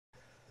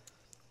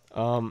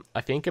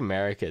I think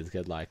America's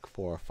get like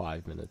 4 or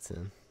 5 minutes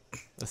in.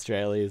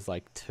 Australia is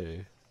like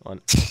 2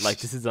 on like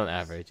this is on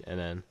average, and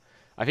then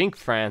I think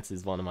France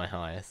is one of my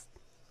highest.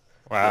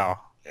 Wow.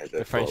 Yeah,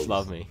 The French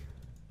love me.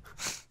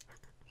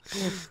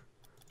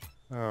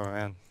 Oh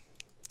man,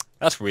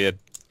 that's weird.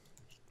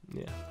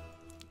 Yeah.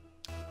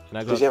 And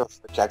I Because got you have a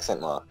French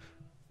accent, Mark.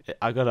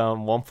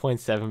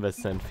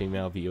 1.7%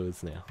 female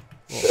viewers now.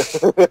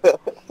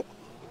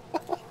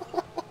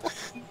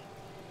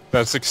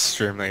 That's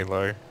extremely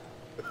low.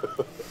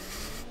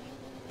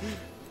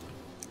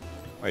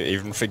 Like,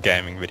 even for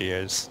gaming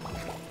videos.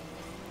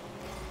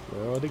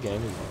 Where are all the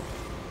gamers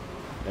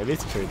at? Maybe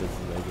it's true this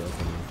is their girls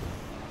on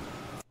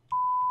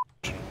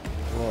YouTube.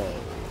 Whoa.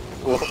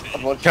 Well,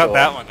 I'm not Cut sure.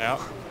 that one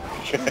out.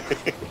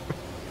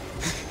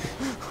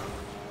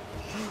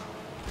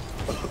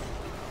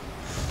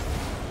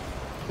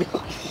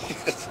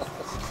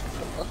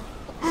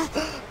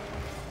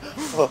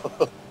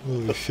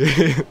 Holy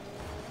shit.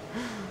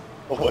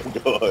 Oh my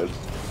god.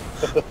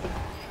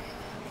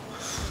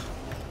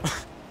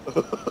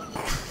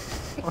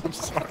 I'm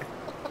sorry.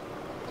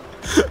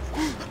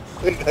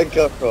 Where did that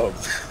come from?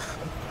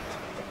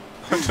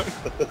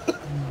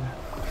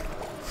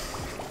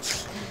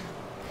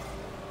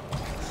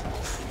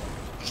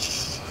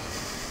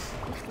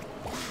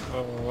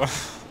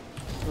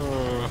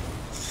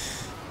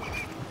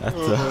 That's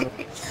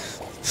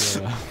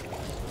yeah.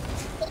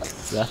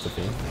 So that's the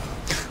thing.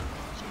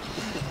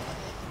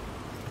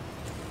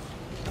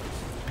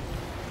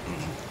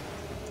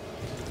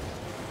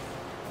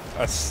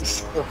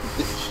 That's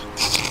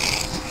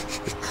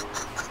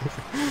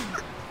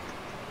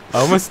I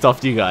almost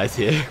stopped you guys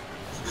here.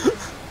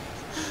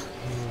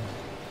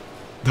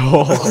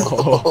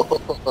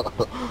 Oh.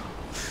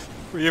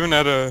 we even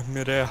had a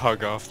mid-air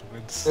hug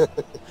afterwards.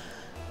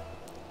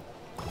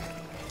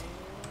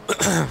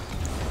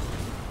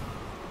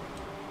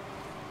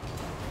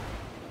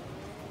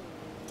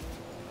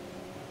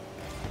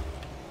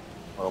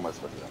 What am I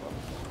supposed to do?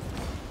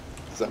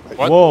 Does that make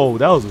What? Whoa,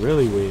 that was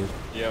really weird.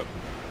 Yep.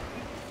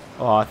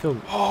 Oh, I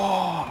feel.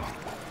 Oh.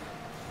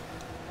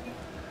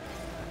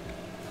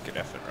 Good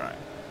effort, Ryan.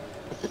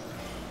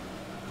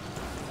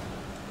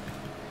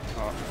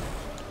 Oh.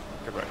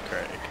 Good work,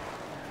 Craig.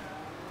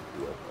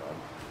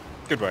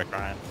 Good work,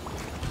 Ryan.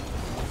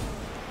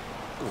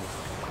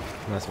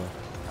 Nice one.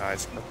 Oh,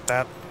 he's got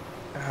that.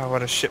 Oh,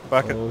 what a shit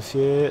bucket. Oh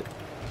shit.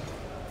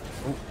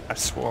 Ooh, I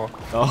swore.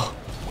 Oh.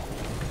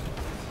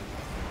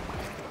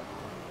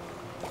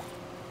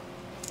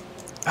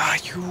 Ah,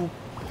 you.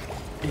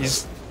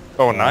 He's.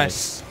 Oh,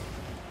 nice.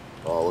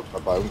 Oh, look, my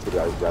buttons could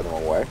go the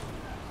wrong way.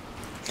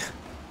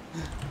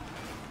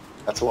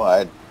 That's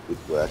why it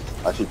worked.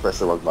 I actually pressed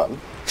the wrong button.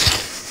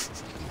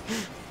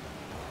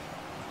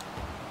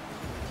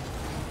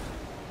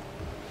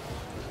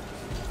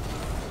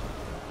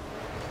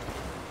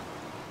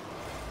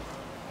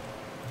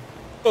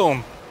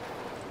 Boom.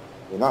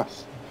 You're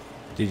nice.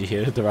 Did you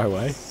hit it the right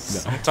way? No.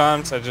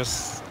 Sometimes I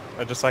just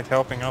like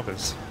helping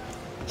others.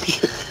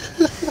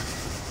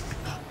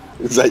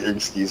 Is that your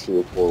excuse for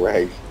your poor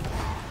rank?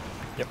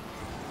 Yep.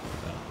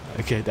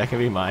 Okay, that can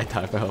be my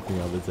type of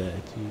helping others there.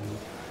 Jesus.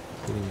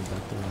 Getting it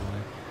back the right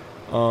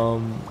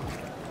way.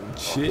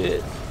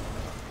 Shit.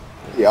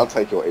 Yeah, I'll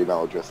take your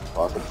email address and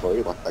password for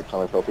you, like that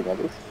kind of helping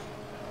others.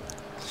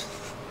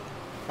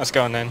 Let's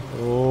go on then.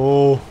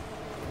 Oh.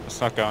 Let's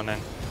not go on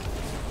then.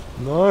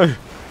 No.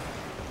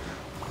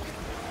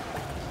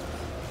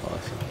 Oh,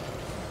 shit.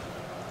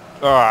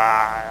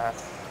 Ah,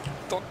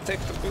 don't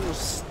take the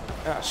boost.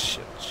 Ah,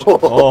 shit. shit.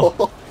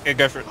 Oh. Okay,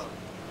 go for it.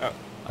 Oh,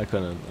 I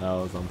couldn't.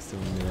 I'm still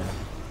in there.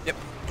 yep.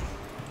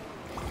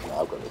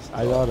 No, I've got this.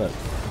 I got it.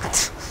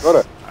 Got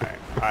it.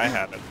 I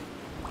had it.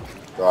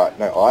 Right,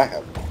 no, I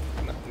have it.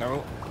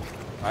 No,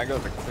 I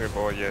got the clear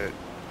ball. You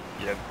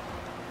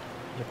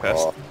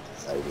best. Oh,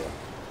 savior.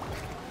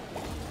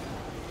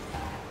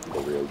 The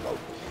real gold.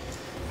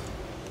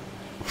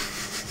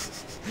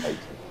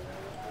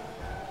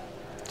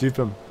 Dupe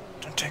him.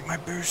 Don't take my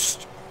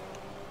boost.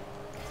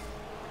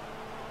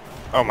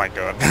 Oh my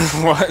god.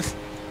 What?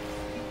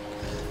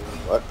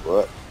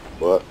 What?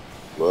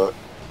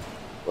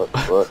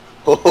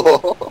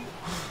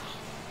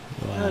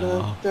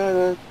 Wow.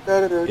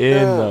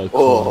 In the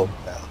oh, corner.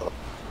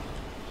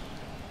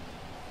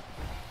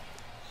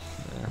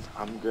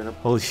 I'm gonna.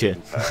 Holy shit.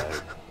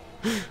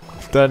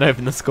 Don't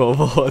open the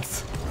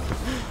scoreboards.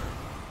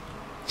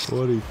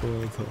 40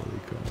 points, holy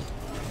crap.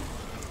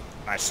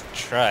 Nice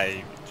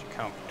try, but you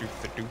can't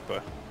dupe the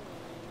duper.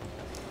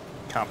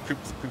 Can't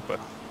poop the pooper.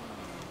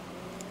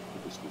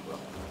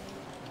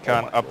 You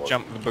can't my up God.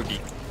 jump the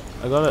boogie.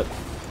 I got it.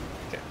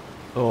 Okay.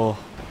 Oh.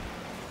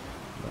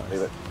 Leave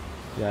Nice. it.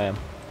 Yeah, I am.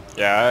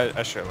 Yeah,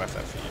 I should have left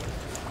that for you.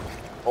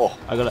 Oh,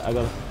 I got it.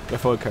 Go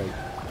forward, Craig.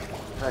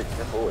 Craig,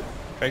 step forward.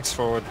 Craig's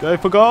forward. Go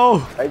for goal!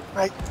 Craig,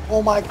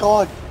 oh my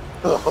god!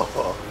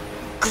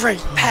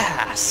 Great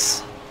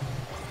pass!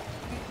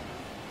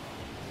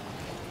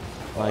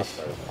 Nice.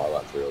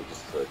 Highlight reel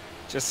just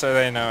Just so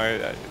they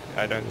know,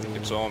 I don't think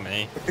it's all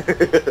me.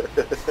 to...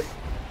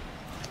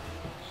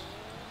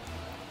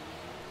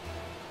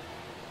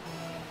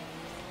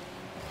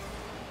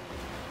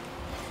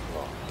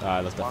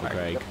 Alright, that's definitely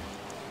Greg. Yep.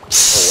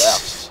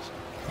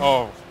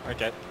 Oh Oh,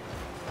 okay.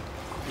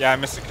 Yeah, I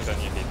missed it because I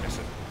knew he'd miss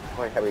it.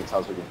 wow. Like how many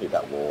times we can hit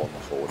that wall on the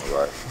floor in a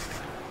row.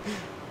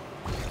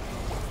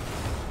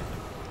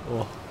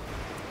 Oh.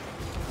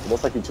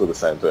 Almost like you two are the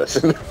same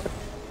person.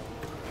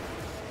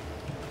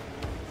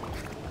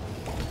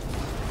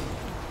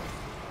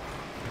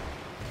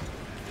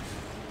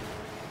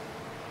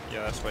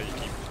 Yeah, that's why you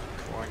keep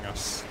calling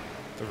us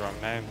the wrong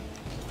name.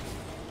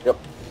 Yep,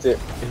 that's it.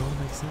 It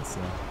all makes sense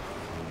now.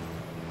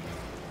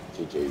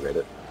 GG,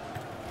 Reddit.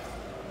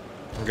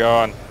 I'm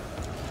going.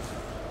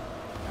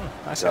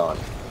 Nice hit. Gone.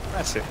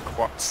 Nice hit,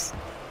 Quats.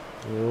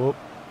 Whoop.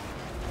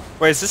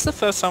 Wait, is this the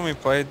first time we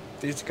played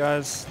these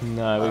guys?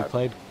 No, we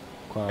played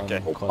Okay.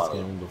 Quads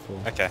Gaming before.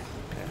 Okay.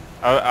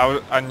 Yeah.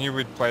 I knew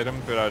we'd played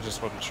them, but I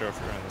just wasn't sure if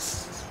we were in the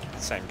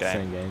same game.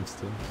 Same game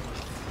still.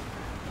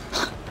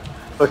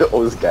 Look at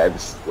all these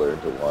games blur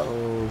into one.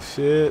 Oh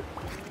shit.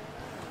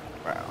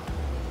 Wow.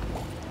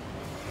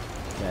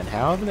 Man,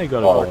 how haven't they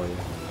got Oh. it all?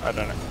 I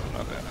don't know.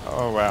 Not that.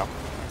 Oh wow.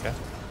 Okay.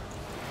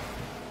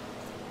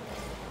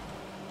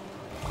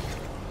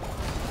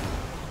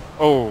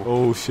 Oh.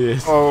 Oh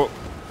shit. Oh.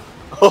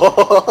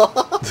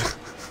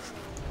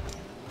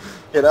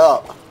 Get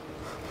up!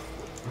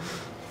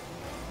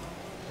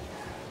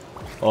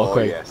 Oh,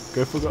 quick. Yes.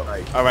 Go for the.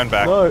 Great. I went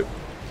back. No.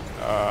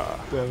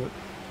 Damn it.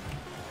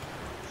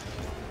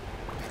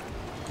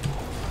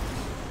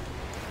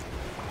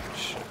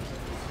 Shit.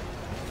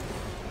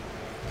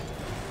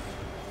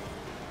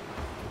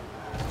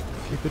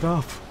 Keep it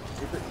up.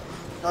 Keep it.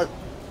 No,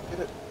 get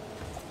it.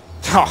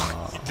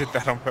 Oh, you did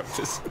that on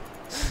purpose.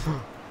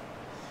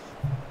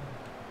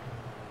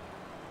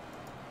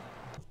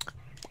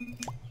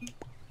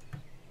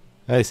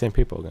 Hey, same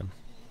people again.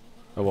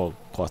 Oh well,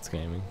 Quads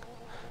Gaming.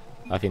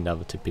 I think the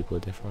other two people are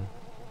different.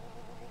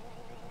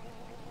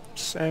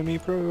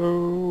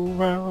 Semi-pro,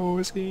 how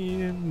is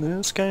he in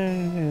this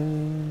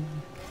game?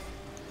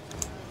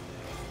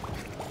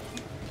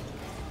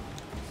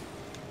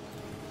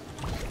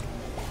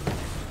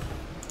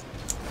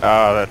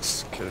 Oh,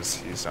 that's because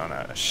he's on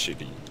a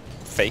shitty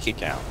fake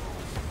account.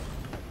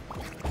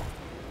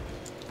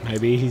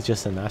 Maybe he's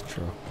just a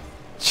natural.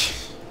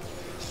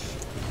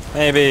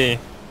 Maybe.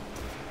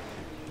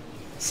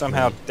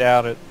 Somehow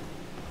doubt it.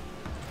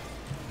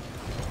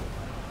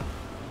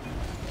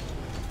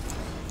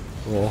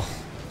 Oh,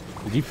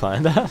 did you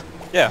find that?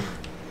 Yeah.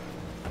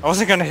 I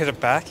wasn't gonna hit it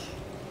back.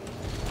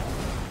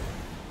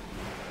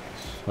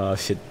 Oh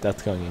shit,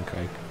 that's going in,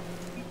 Craig.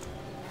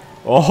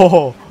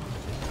 Oh,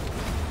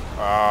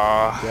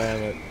 Ah.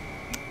 damn it.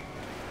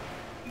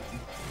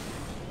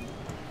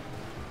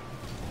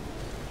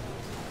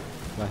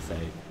 Nice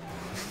save.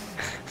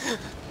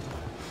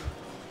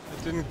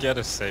 I didn't get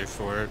a save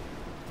for it.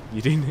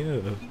 You didn't hit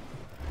it.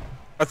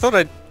 I thought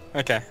I'd...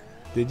 Okay.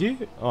 Did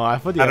you? Oh, I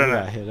thought you I had don't know.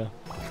 that hitter.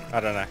 I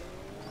don't know.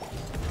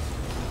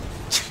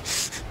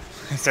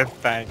 I said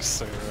thanks,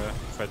 so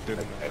if I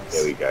didn't... Okay,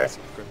 there we go. that's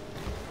good.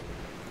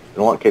 You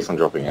know what keeps on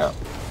dropping out?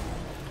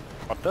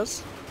 What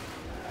does?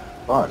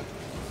 Fine.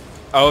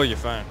 Oh, your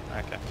phone.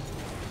 Okay.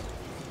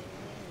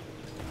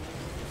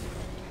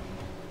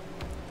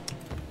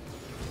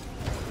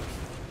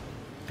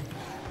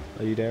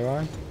 Are you there,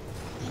 Ryan?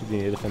 You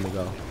need to defend the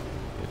goal.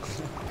 Yeah,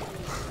 cool.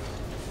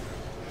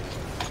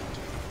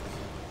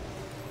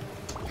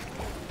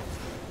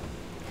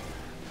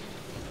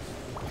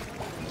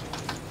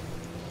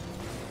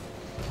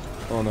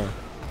 Oh no,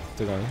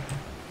 they're going.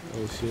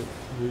 Oh shit,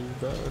 really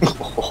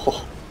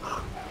bad.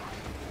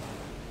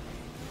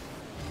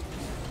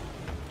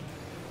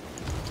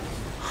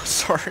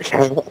 Sorry.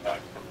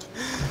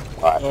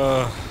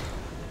 Alright.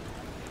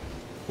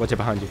 Watch it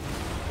behind you.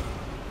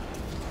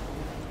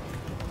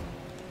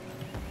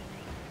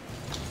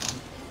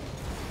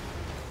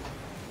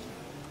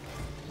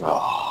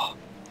 Oh.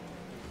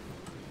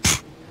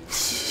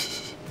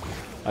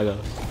 I got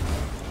it.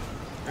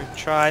 Good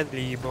try,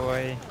 Lee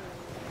boy.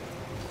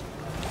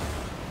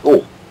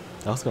 Oh,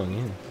 That was going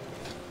in.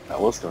 that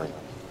was going on.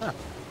 Huh.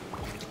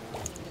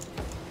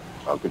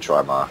 Oh, good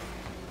try, Mark.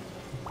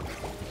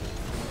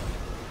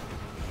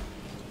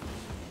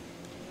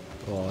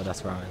 Oh,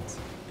 that's Ryan's.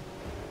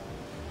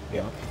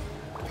 Yeah.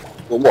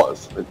 Well, it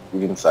was, but we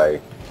didn't say.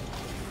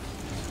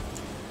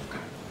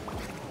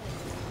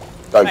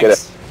 Go get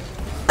it.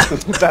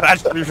 That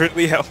actually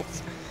really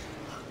helps.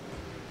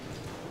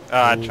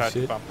 I Oh, tried to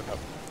shit. bump it up.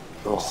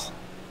 Oh.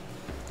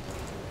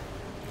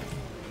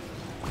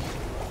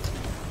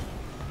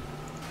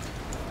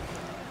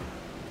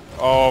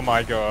 Oh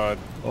my god.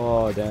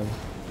 Oh damn.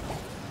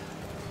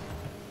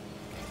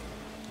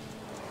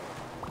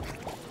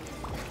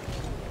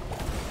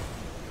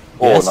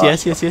 Oh, Yes, no.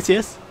 yes, yes, yes,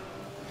 yes.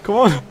 Come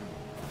on.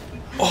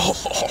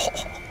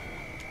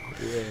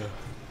 Yeah.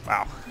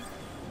 Wow.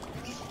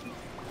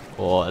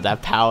 Oh,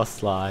 that power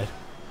slide.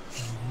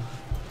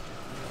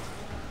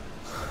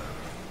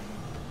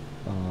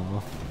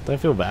 Oh, don't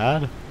feel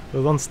bad. It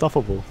was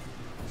unstoppable.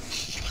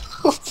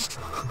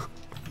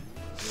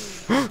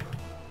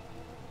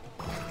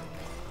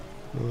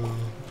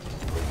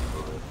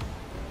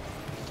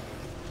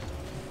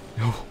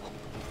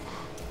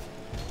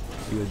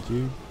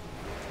 dude.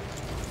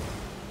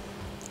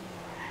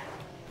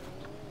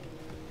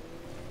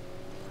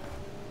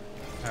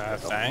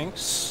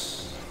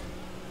 Thanks.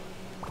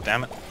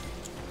 Damn it.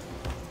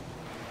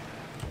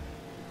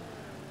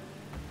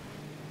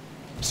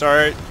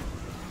 Sorry.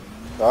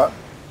 Alright.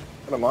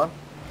 I don't mind.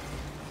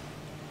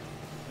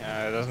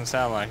 Yeah, it doesn't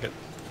sound like it.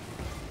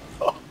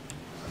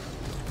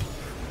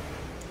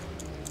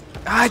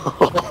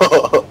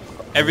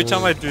 Every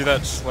time I do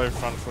that slow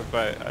front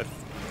flip,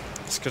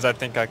 it's because I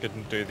think I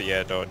can do the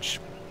air dodge,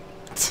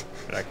 but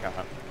I can't.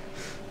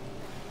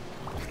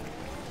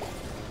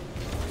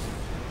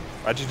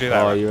 Why'd you do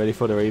that? Oh, are you ready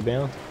for the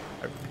rebound?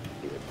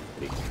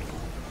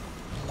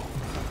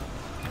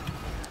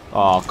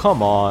 Oh,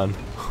 come on.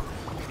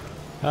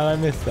 How'd I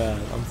miss that?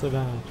 I'm so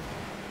bad.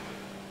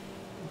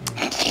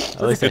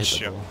 At least I hit the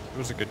shot. ball. It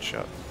was a good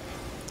shot.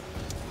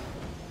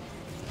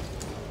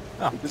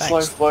 Oh, Just slow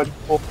thanks. slide.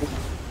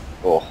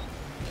 Oh.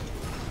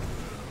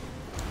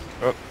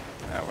 Oh,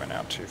 that went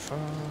out too far.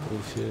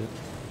 Oh shit. Is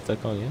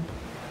that going in?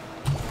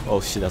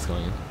 Oh shit, that's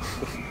going in.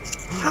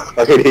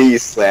 I can hear you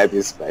slam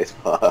your space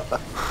bar.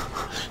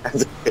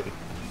 That's good.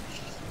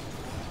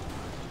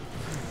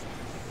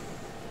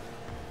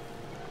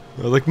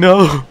 I was like,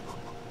 no!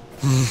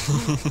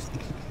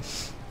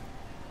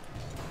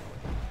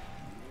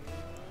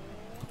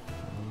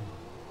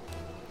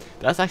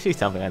 That's actually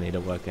something I need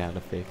to work out how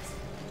to fix.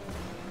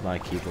 My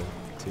keyboard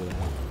too loud.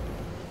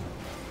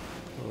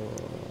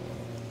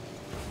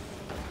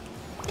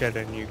 Get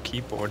a new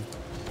keyboard.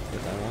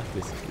 Because I like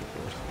this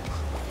keyboard.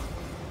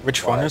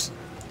 Which Why? one is?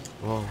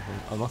 Whoa,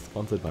 I'm not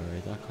sponsored by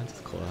Razer. I can't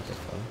just call out the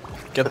phone.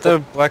 Get the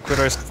Black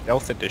Widow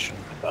Stealth Edition.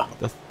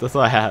 That's what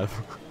I have.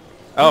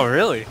 Oh,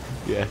 really?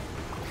 Yeah.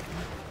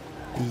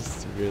 It's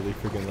just really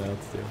freaking loud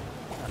still.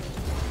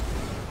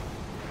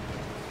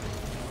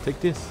 Take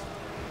this.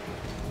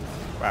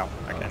 Wow.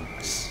 Okay.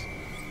 Nice.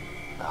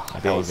 I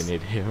don't even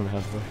need to hear him out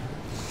of the way.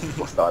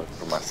 I started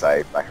from my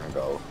save back and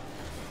goal.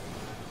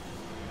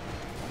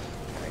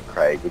 And then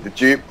Craig with the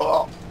dupe.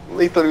 Oh,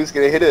 Lee thought he was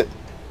going to hit it.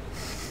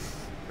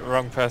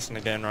 Wrong person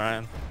again,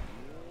 Ryan.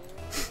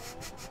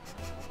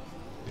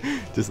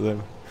 Just let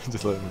him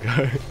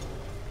go.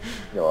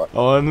 You know what? I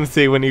want him to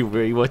see when he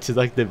rewatches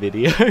like the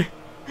video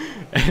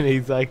and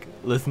he's like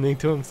listening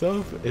to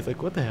himself. It's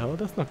like, what the hell?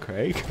 That's not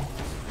Craig.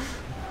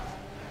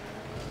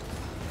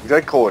 If you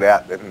don't call it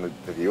out, then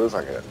the viewers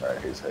aren't going to know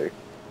who's who.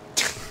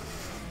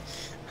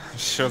 I'm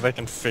sure they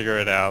can figure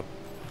it out.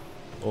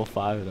 All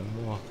 5 of them.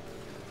 Oh.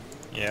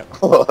 Yep.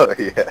 Oh,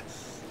 yeah.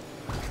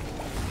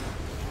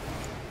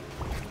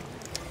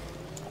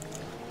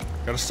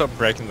 Gotta stop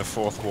breaking the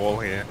fourth wall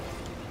here.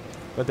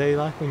 But they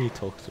like when you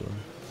talk to them.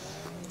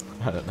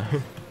 I don't know.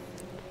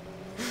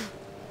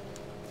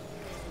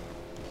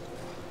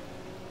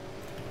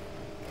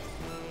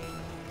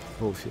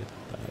 Oh shit.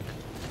 Bag.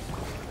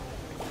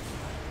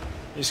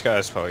 These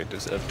guys probably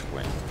deserve to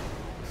win.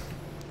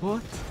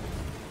 What?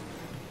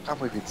 I can't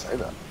believe you'd say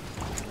that.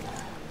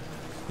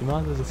 You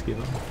might as well just give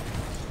up.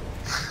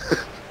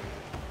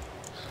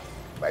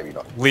 Maybe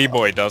not. Lee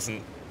Boy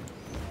doesn't.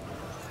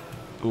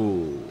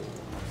 Ooh.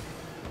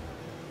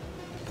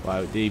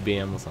 Wow,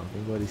 DBM or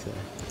something. What did he say?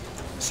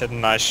 Said a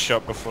nice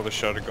shot before the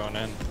shot had gone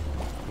in.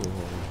 Ooh.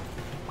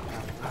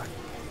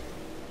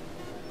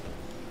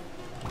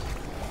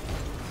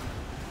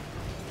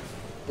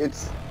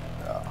 It's...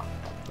 Ah,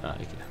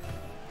 okay.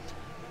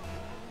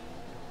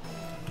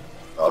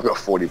 I've got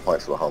 40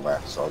 points for the whole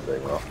match, so I'm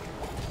doing well.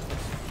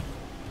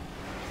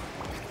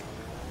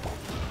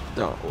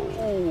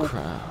 Oh,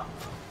 crap.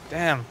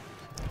 Damn.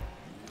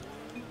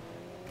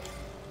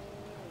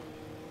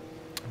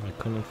 I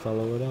couldn't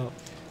follow it up.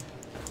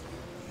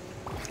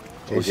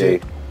 Oh GG.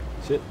 shit.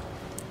 Shit.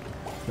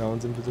 No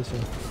one's in position.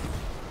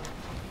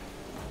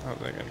 Oh,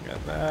 they're gonna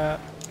get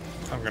that.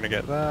 I'm gonna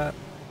get that.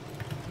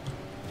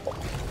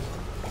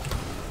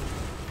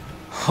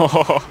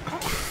 Oh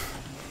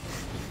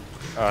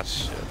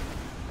shit.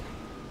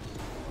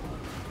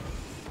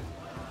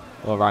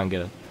 Oh, Ryan,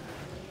 get it.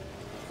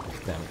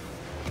 Damn it.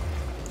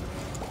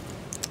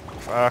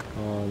 Fuck.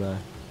 Oh no.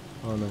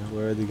 Oh no,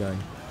 where are they going?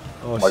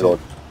 Oh, Oh my shit. god.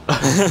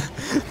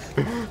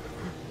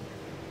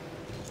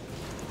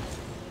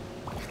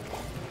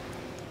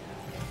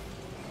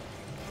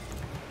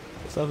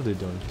 What's Avadu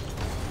doing?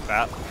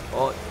 That.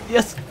 Oh,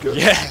 yes! Good.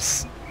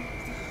 Yes!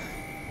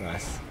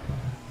 Nice.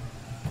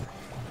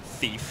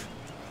 Thief.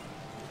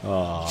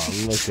 Oh,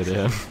 look at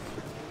him.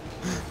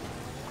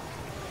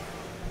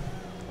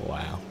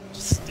 Wow.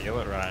 Just steal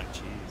it, Ryan.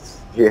 Jeez.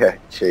 Yeah,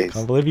 jeez.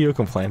 Can't believe you were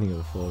complaining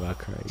before about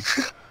Craig.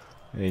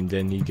 And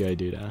then you go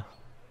do that.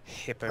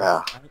 Hippo.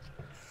 Ah.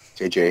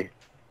 GG.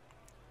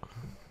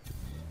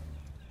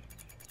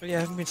 Oh yeah,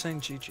 I haven't been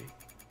saying GG.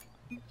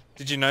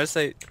 Did you notice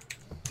they...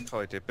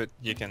 Probably did, but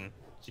you can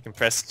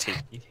press T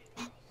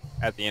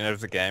at the end of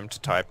the game to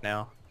type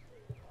now.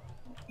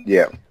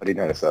 Yeah, I did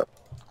notice that.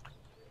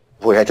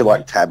 We had to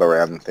like tab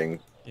around the thing,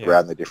 Yeah.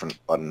 around the different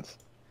buttons.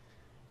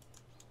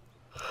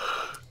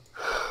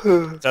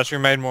 It's actually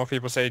made more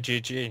people say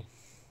GG.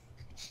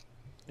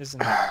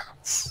 Isn't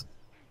it?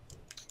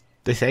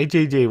 They say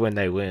GG when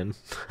they win,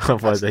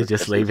 otherwise they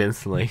just leave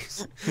instantly.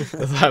 That's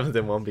what happens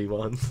in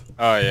 1v1s.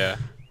 Oh yeah.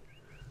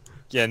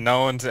 Yeah,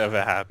 no one's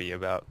ever happy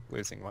about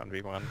losing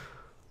 1v1.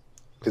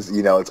 Because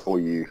you know it's all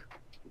you.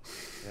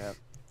 Yeah.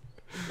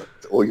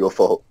 It's all your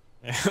fault.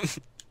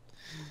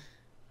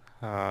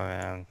 Oh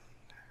man.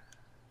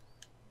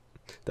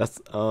 That's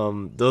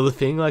the other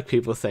thing, like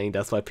people saying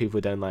that's why people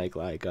don't like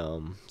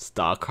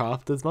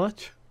StarCraft as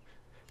much,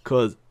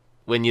 because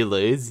when you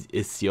lose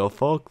it's your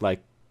fault,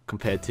 like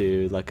compared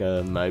to like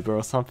a MOBA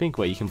or something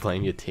where you can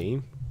blame your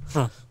team.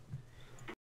 Huh.